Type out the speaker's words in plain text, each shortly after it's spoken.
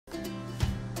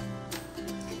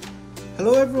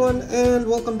Hello everyone and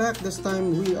welcome back. This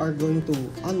time we are going to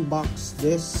unbox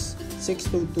this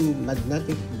 622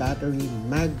 magnetic battery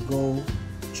MagGo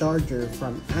charger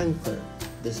from ANKER.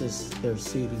 This is their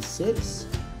Series 6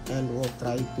 and we'll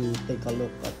try to take a look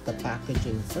at the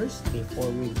packaging first before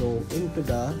we go into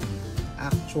the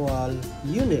actual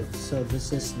unit. So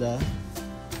this is the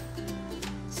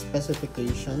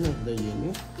specification of the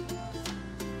unit.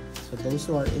 So those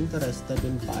who are interested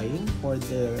in buying for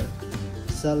their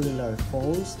cellular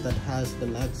phones that has the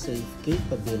MagSafe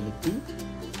capability,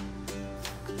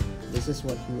 this is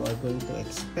what you are going to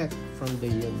expect from the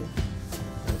unit.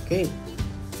 Okay,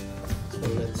 so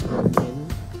let's go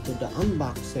into the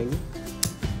unboxing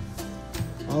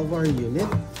of our unit.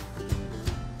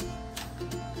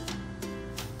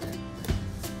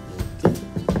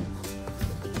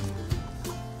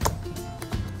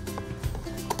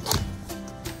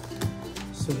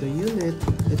 So the unit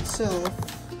itself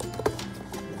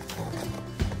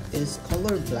is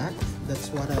color black. That's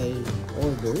what I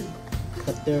ordered,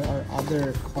 but there are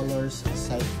other colors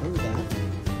aside from that.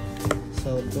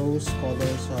 So those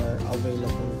colors are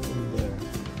available in their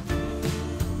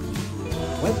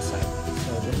website.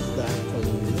 So this is the actual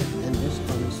unit, and this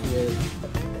comes with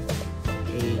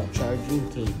a charging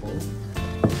cable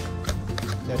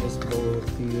that is both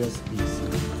USB-C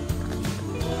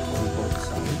on both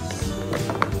sides.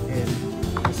 And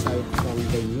aside from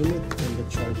the unit and the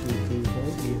charging cable,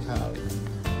 you have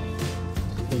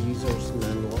the user's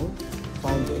manual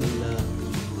found in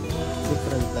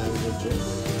different languages,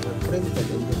 or printed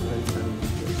in different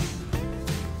languages.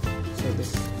 So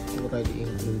this already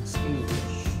includes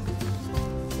English.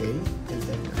 Okay, and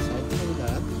then aside from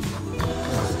that,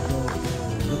 let's go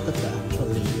and look at the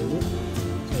actual unit.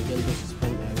 So again, this is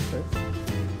from ANKER,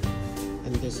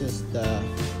 and this is the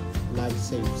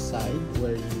MagSafe side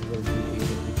where you will be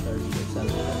able to charge your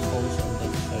cellular phones on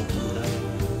that side. From that,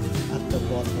 at the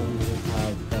bottom you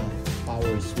have the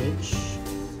power switch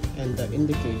and the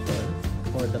indicator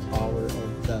for the power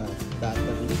of the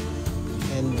battery,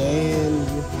 and then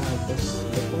you have this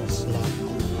little slot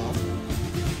on top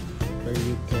where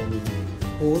you can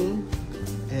pull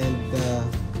and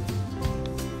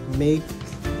make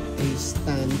a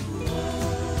stand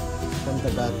from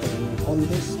the battery on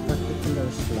this particular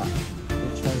slot,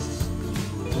 which has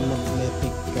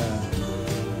magnetic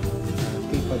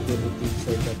capability,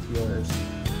 so that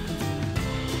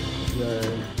your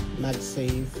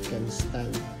MagSafe can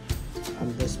stand on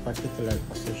this particular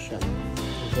position.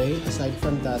 Okay, aside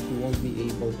from that, you won't be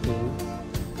able to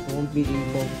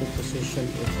position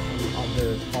it on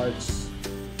other parts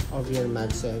of your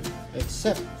MagSafe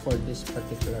except for this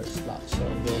particular slot. So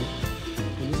again,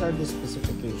 these are the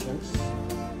specifications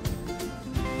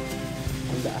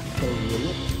on the actual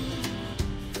unit.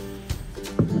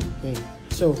 Okay,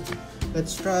 so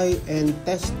let's try and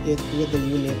test it with the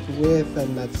unit with a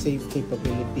MagSafe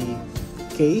capability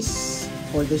case.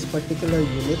 For this particular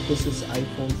unit, this is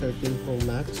iPhone 13 Pro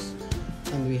Max,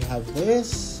 and we have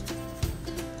this.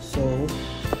 So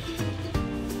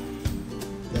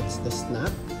that's the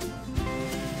snap,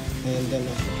 and then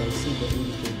as you can see, the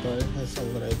indicator has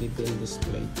already been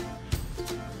displayed.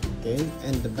 Okay,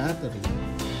 and the battery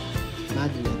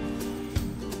magnet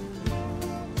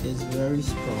is very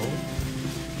strong,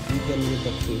 even with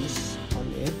the case on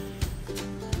it.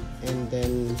 And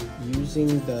then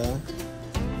using the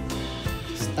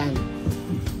stand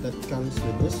that comes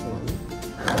with this one,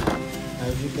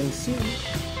 as you can see,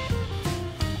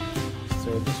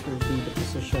 so this will be the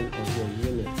position of your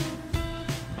unit.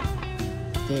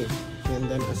 Okay, and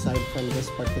then aside from this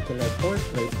particular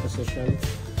portrait position,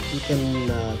 you can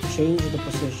change the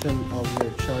position of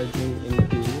your charging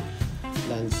into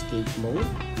landscape mode,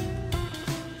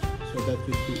 so that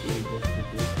you'd be able to do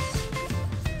this.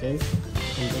 Okay,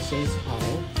 and this is how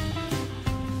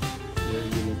your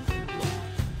unit will look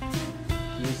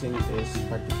using this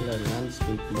particular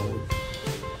landscape mode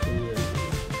in your unit.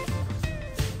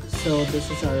 So this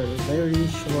is our very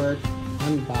short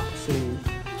unboxing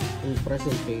and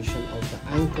presentation of the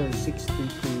ANKER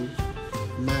 622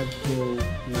 MagGo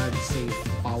MagSafe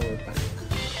power bank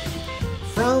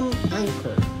from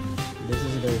ANKER. This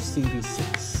is their Series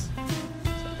 6.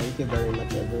 So thank you very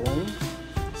much everyone.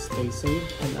 Stay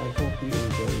safe, and I hope you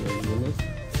enjoy your unit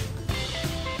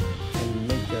and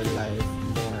make your life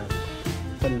more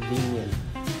convenient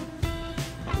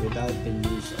without the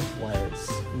use of wires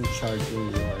in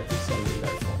charging your cellular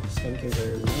phones. Thank you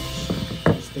very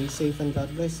much. Stay safe and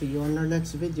God bless. See you on our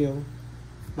next video.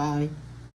 Bye.